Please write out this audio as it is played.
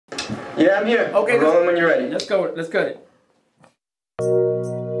Yeah, I'm here. Okay, We're rolling when you're ready. Let's go. Let's cut it.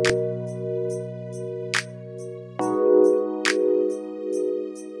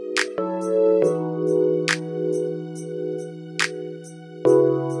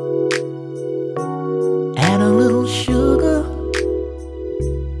 Add a little sugar,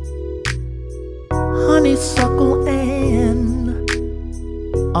 honeysuckle, and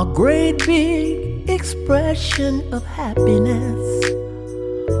a great big expression of happiness.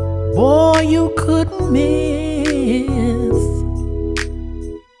 Boy, you couldn't miss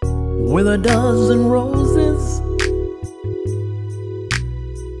with a dozen roses,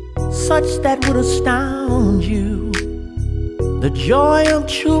 such that would astound you. The joy of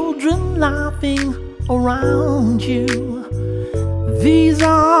children laughing around you. These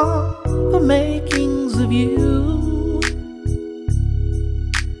are the makings of you.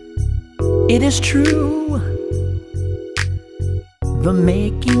 It is true, the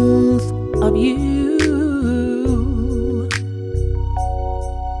makings of you.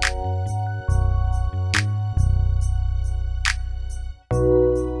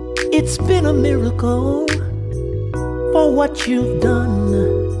 It's been a miracle for what you've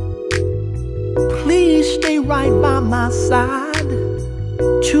done. Please stay right by my side.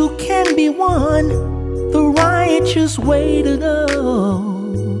 Two can be one, the righteous way to go.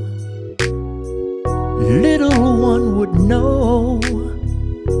 Little one would know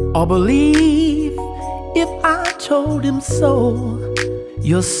or believe if I told him so.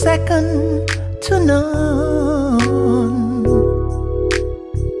 You're second to none.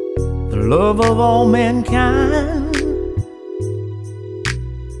 The love of all mankind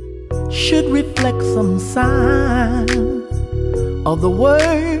should reflect some sign of the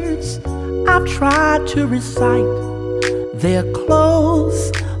words I've tried to recite. They're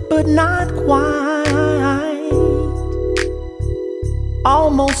close but not quite,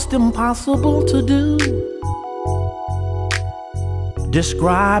 almost impossible to do,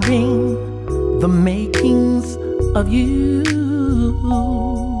 describing the makings of you.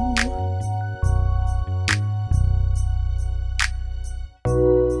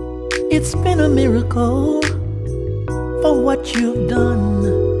 It's been a miracle for what you've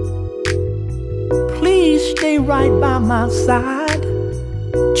done. Please stay right by my side.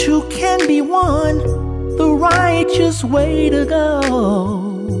 Two can be one, the righteous way to go.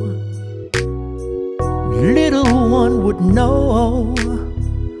 Little one would know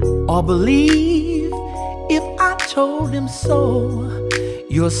or believe if I told him so.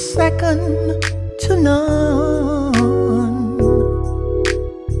 You're second to none.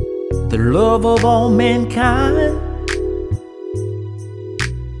 The love of all mankind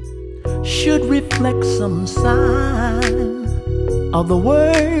should reflect some sign of the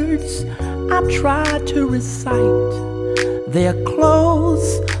words I've tried to recite. They're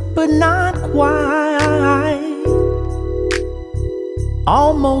close but not quite,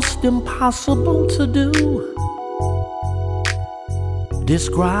 almost impossible to do,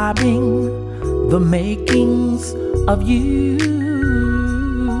 describing the makings of you.